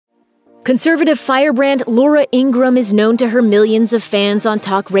Conservative firebrand Laura Ingraham is known to her millions of fans on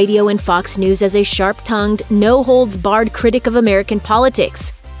talk radio and Fox News as a sharp-tongued, no-holds-barred critic of American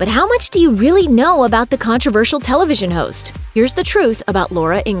politics. But how much do you really know about the controversial television host? Here's the truth about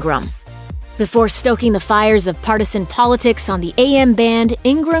Laura Ingraham. Before stoking the fires of partisan politics on the AM band,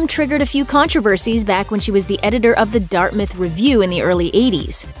 Ingraham triggered a few controversies back when she was the editor of the Dartmouth Review in the early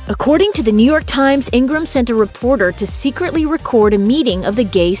 80s. According to the New York Times, Ingraham sent a reporter to secretly record a meeting of the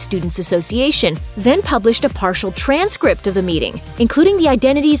Gay Students Association, then published a partial transcript of the meeting, including the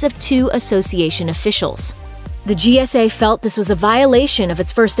identities of two association officials. The GSA felt this was a violation of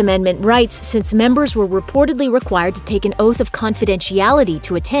its First Amendment rights since members were reportedly required to take an oath of confidentiality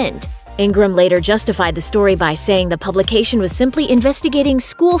to attend. Ingraham later justified the story by saying the publication was simply investigating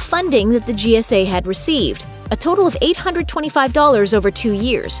school funding that the GSA had received, a total of $825 over 2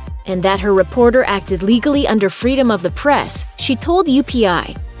 years, and that her reporter acted legally under freedom of the press. She told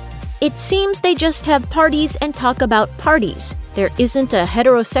UPI, "It seems they just have parties and talk about parties. There isn't a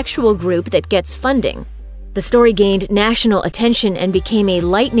heterosexual group that gets funding." The story gained national attention and became a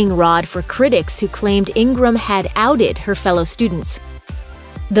lightning rod for critics who claimed Ingraham had outed her fellow students.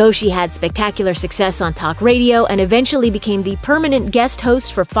 Though she had spectacular success on talk radio and eventually became the permanent guest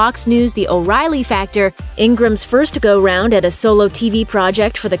host for Fox News' The O'Reilly Factor, Ingraham's first go-round at a solo TV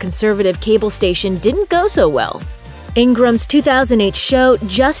project for the conservative cable station didn't go so well. Ingraham's 2008 show,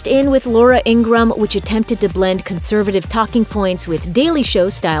 Just In with Laura Ingraham, which attempted to blend conservative talking points with Daily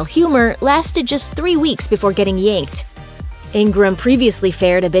Show-style humor, lasted just 3 weeks before getting yanked. Ingraham previously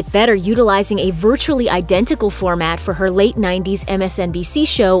fared a bit better utilizing a virtually identical format for her late 90s MSNBC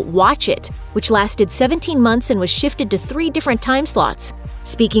show Watch It, which lasted 17 months and was shifted to 3 different time slots.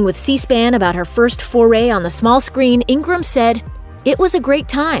 Speaking with C-SPAN about her first foray on the small screen, Ingraham said, "It was a great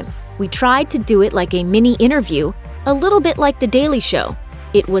time. We tried to do it like a mini interview, a little bit like The Daily Show.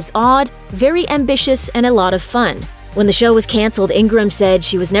 It was odd, very ambitious, and a lot of fun." When the show was canceled, Ingraham said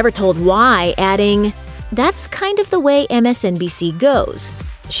she was never told why, adding, "That's kind of the way MSNBC goes."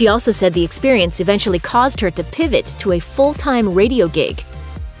 She also said the experience eventually caused her to pivot to a full-time radio gig.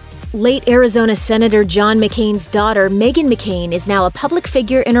 Late Arizona Senator John McCain's daughter, Megyn McCain, is now a public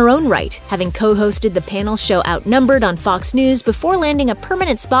figure in her own right, having co-hosted the panel show Outnumbered on Fox News before landing a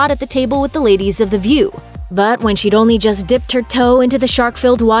permanent spot at the table with the ladies of The View. But when she'd only just dipped her toe into the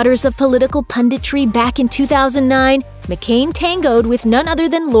shark-filled waters of political punditry back in 2009, McCain tangoed with none other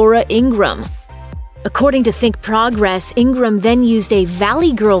than Laura Ingraham. According to Think Progress, Ingraham then used a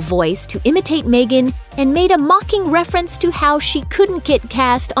Valley Girl voice to imitate Megyn and made a mocking reference to how she couldn't get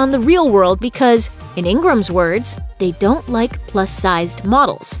cast on The Real World because, in Ingraham's words, they don't like plus-sized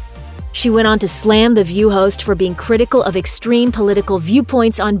models. She went on to slam The View host for being critical of extreme political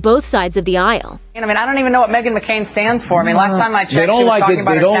viewpoints on both sides of the aisle. I mean, I don't even know what Megyn McCain stands for. I mean, last time I checked, she was talking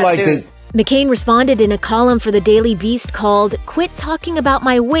about her tattoos. McCain responded in a column for the Daily Beast called "Quit Talking About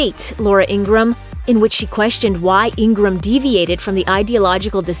My Weight, Laura Ingraham," in which she questioned why Ingraham deviated from the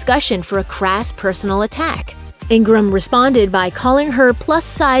ideological discussion for a crass personal attack. Ingraham responded by calling her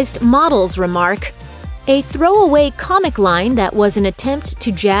plus-sized model's remark a throwaway comic line that was an attempt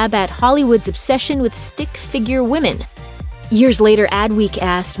to jab at Hollywood's obsession with stick-figure women. Years later, Adweek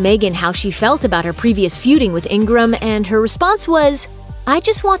asked Megyn how she felt about her previous feuding with Ingraham, and her response was, "I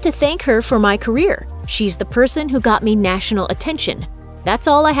just want to thank her for my career. She's the person who got me national attention. That's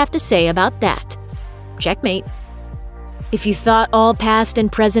all I have to say about that." Checkmate. If you thought all past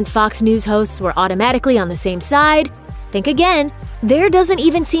and present Fox News hosts were automatically on the same side, think again. There doesn't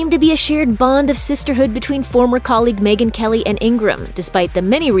even seem to be a shared bond of sisterhood between former colleague Megyn Kelly and Ingraham, despite the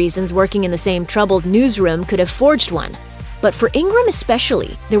many reasons working in the same troubled newsroom could have forged one. But for Ingraham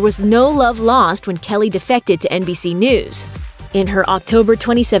especially, there was no love lost when Kelly defected to NBC News. In her October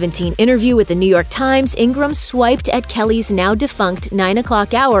 2017 interview with the New York Times, Ingraham swiped at Kelly's now-defunct 9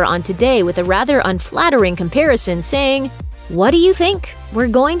 o'clock hour on Today with a rather unflattering comparison, saying, "What do you think? We're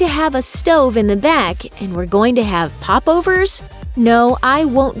going to have a stove in the back, and we're going to have popovers? No, I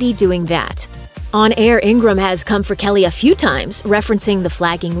won't be doing that." On air, Ingraham has come for Kelly a few times, referencing the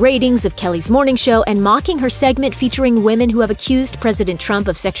flagging ratings of Kelly's morning show and mocking her segment featuring women who have accused President Trump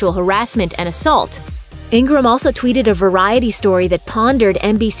of sexual harassment and assault. Ingraham also tweeted a Variety story that pondered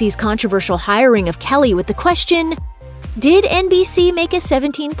NBC's controversial hiring of Kelly with the question, "Did NBC make a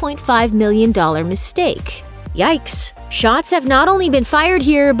 $17.5 million mistake?" Yikes. Shots have not only been fired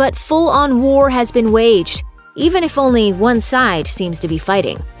here, but full-on war has been waged, even if only one side seems to be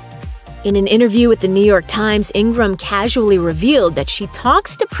fighting. In an interview with the New York Times, Ingraham casually revealed that she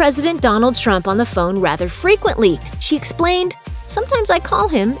talks to President Donald Trump on the phone rather frequently. She explained, "Sometimes I call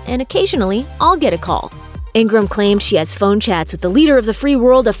him, and occasionally I'll get a call." Ingraham claimed she has phone chats with the leader of the free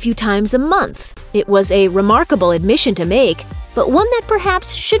world a few times a month. It was a remarkable admission to make, but one that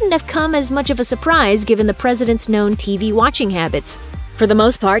perhaps shouldn't have come as much of a surprise given the president's known TV watching habits. For the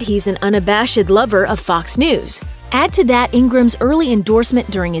most part, he's an unabashed lover of Fox News. Add to that Ingraham's early endorsement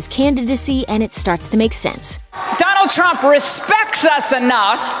during his candidacy, and it starts to make sense. Donald Trump respects us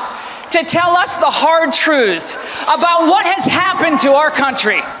enough to tell us the hard truths about what has happened to our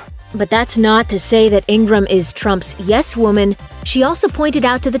country. But that's not to say that Ingraham is Trump's yes woman. She also pointed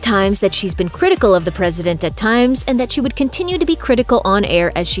out to the Times that she's been critical of the president at times and that she would continue to be critical on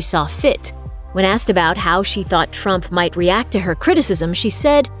air as she saw fit. When asked about how she thought Trump might react to her criticism, she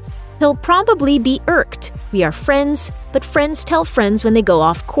said, "He'll probably be irked. We are friends, but friends tell friends when they go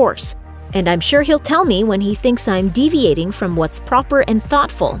off course. And I'm sure he'll tell me when he thinks I'm deviating from what's proper and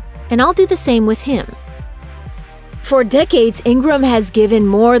thoughtful, and I'll do the same with him." For decades, Ingraham has given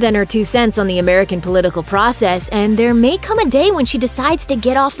more than her 2 cents on the American political process, and there may come a day when she decides to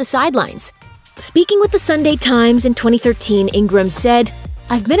get off the sidelines. Speaking with the Sunday Times in 2013, Ingraham said,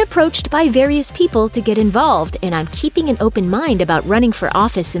 "I've been approached by various people to get involved, and I'm keeping an open mind about running for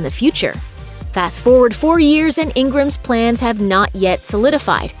office in the future." Fast forward 4 years, and Ingram's plans have not yet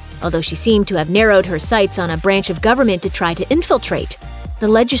solidified, although she seemed to have narrowed her sights on a branch of government to try to infiltrate: the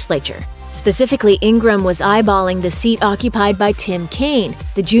legislature. Specifically, Ingraham was eyeballing the seat occupied by Tim Kaine,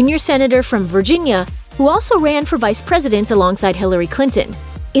 the junior senator from Virginia, who also ran for vice president alongside Hillary Clinton.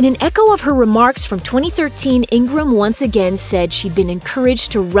 In an echo of her remarks from 2013, Ingraham once again said she'd been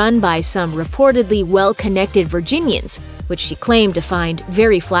encouraged to run by some reportedly well-connected Virginians, which she claimed to find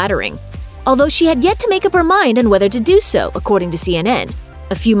very flattering, although she had yet to make up her mind on whether to do so, according to CNN.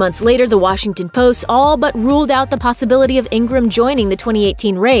 A few months later, the Washington Post all but ruled out the possibility of Ingraham joining the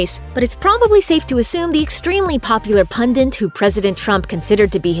 2018 race, but it's probably safe to assume the extremely popular pundit who President Trump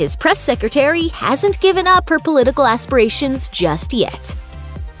considered to be his press secretary hasn't given up her political aspirations just yet.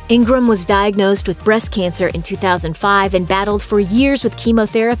 Ingraham was diagnosed with breast cancer in 2005 and battled for years with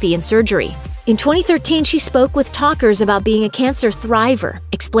chemotherapy and surgery. In 2013, she spoke with talkers about being a cancer thriver,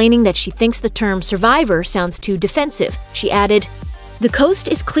 explaining that she thinks the term survivor sounds too defensive. She added, "The coast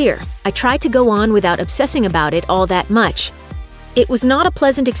is clear. I tried to go on without obsessing about it all that much. It was not a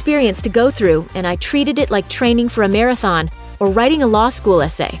pleasant experience to go through, and I treated it like training for a marathon or writing a law school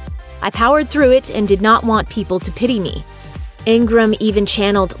essay. I powered through it and did not want people to pity me." Ingraham even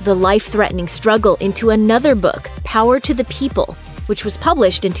channeled the life-threatening struggle into another book, Power to the People, which was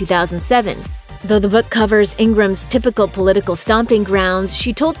published in 2007. Though the book covers Ingraham's typical political stomping grounds,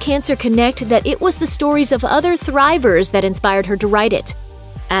 she told Cancer Connect that it was the stories of other thrivers that inspired her to write it.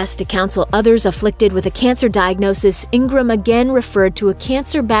 Asked to counsel others afflicted with a cancer diagnosis, Ingraham again referred to a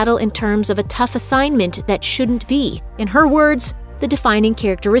cancer battle in terms of a tough assignment that shouldn't be, in her words, the defining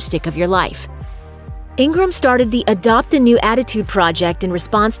characteristic of your life. Ingraham started the Adopt a New Attitude project in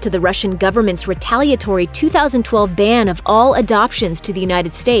response to the Russian government's retaliatory 2012 ban of all adoptions to the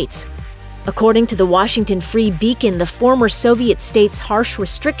United States. According to the Washington Free Beacon, the former Soviet state's harsh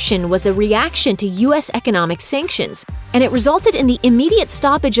restriction was a reaction to U.S. economic sanctions, and it resulted in the immediate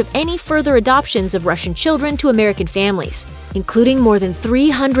stoppage of any further adoptions of Russian children to American families, including more than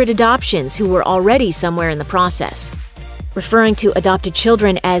 300 adoptions who were already somewhere in the process. Referring to adopted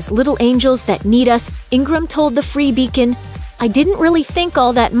children as little angels that need us, Ingraham told the Free Beacon, "I didn't really think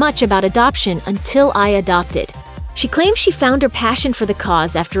all that much about adoption until I adopted." She claims she found her passion for the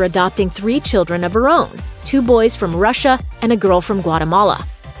cause after adopting 3 children of her own, 2 boys from Russia and a girl from Guatemala.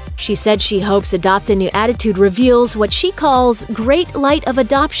 She said she hopes Adopt a New Attitude reveals what she calls great light of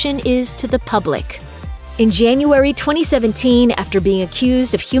adoption is to the public. In January 2017, after being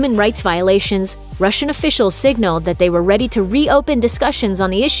accused of human rights violations, Russian officials signaled that they were ready to reopen discussions on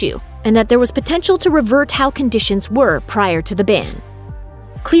the issue and that there was potential to revert how conditions were prior to the ban.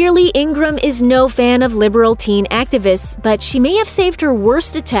 Clearly, Ingraham is no fan of liberal teen activists, but she may have saved her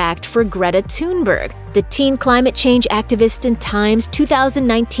worst attack for Greta Thunberg, the teen climate change activist and Time's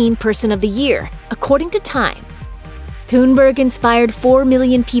 2019 Person of the Year, according to Time. Thunberg inspired 4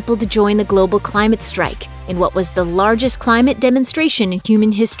 million people to join the global climate strike in what was the largest climate demonstration in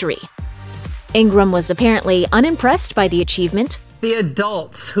human history. Ingraham was apparently unimpressed by the achievement. The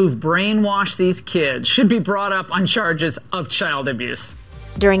adults who've brainwashed these kids should be brought up on charges of child abuse.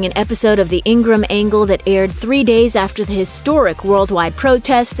 During an episode of the Ingraham Angle that aired 3 days after the historic worldwide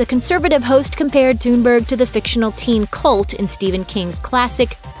protest, the conservative host compared Thunberg to the fictional teen cult in Stephen King's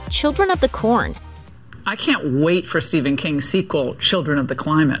classic, Children of the Corn. I can't wait for Stephen King's sequel, Children of the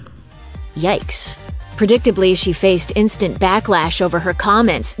Climate. Yikes. Predictably, she faced instant backlash over her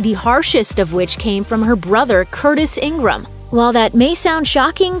comments, the harshest of which came from her brother, Curtis Ingraham. While that may sound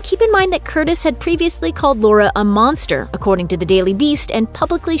shocking, keep in mind that Curtis had previously called Laura a monster, according to the Daily Beast, and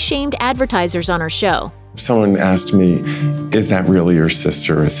publicly shamed advertisers on her show. Someone asked me, is that really your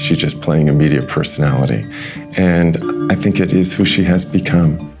sister, or is she just playing a media personality? And I think it is who she has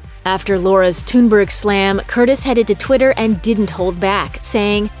become. After Laura's Thunberg slam, Curtis headed to Twitter and didn't hold back,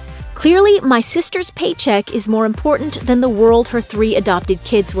 saying, "Clearly, my sister's paycheck is more important than the world her 3 adopted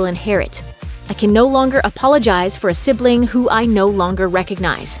kids will inherit. I can no longer apologize for a sibling who I no longer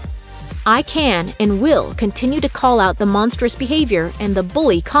recognize. I can and will continue to call out the monstrous behavior and the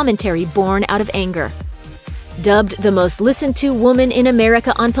bully commentary born out of anger." Dubbed the most listened-to woman in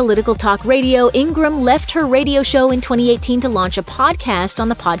America on political talk radio, Ingraham left her radio show in 2018 to launch a podcast on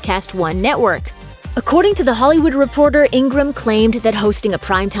the Podcast One network. According to The Hollywood Reporter, Ingraham claimed that hosting a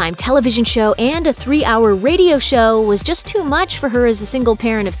primetime television show and a 3-hour radio show was just too much for her as a single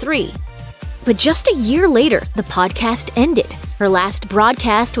parent of 3. But just a year later, the podcast ended. Her last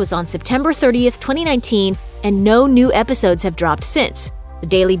broadcast was on September 30th, 2019, and no new episodes have dropped since. The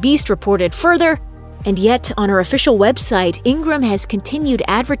Daily Beast reported further, and yet on her official website, Ingraham has continued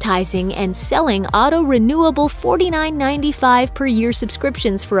advertising and selling auto-renewable $49.95 per year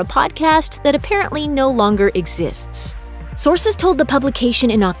subscriptions for a podcast that apparently no longer exists. Sources told the publication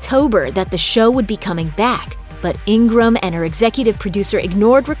in October that the show would be coming back, but Ingraham and her executive producer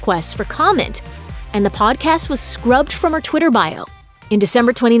ignored requests for comment, and the podcast was scrubbed from her Twitter bio. In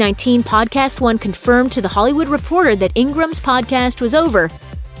December 2019, Podcast One confirmed to The Hollywood Reporter that Ingraham's podcast was over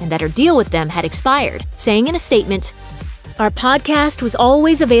and that her deal with them had expired, saying in a statement, "Our podcast was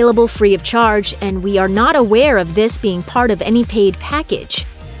always available free of charge, and we are not aware of this being part of any paid package."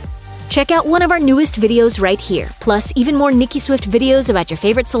 Check out one of our newest videos right here. Plus, even more Nicki Swift videos about your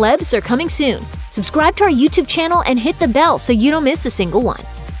favorite celebs are coming soon. Subscribe to our YouTube channel and hit the bell so you don't miss a single one.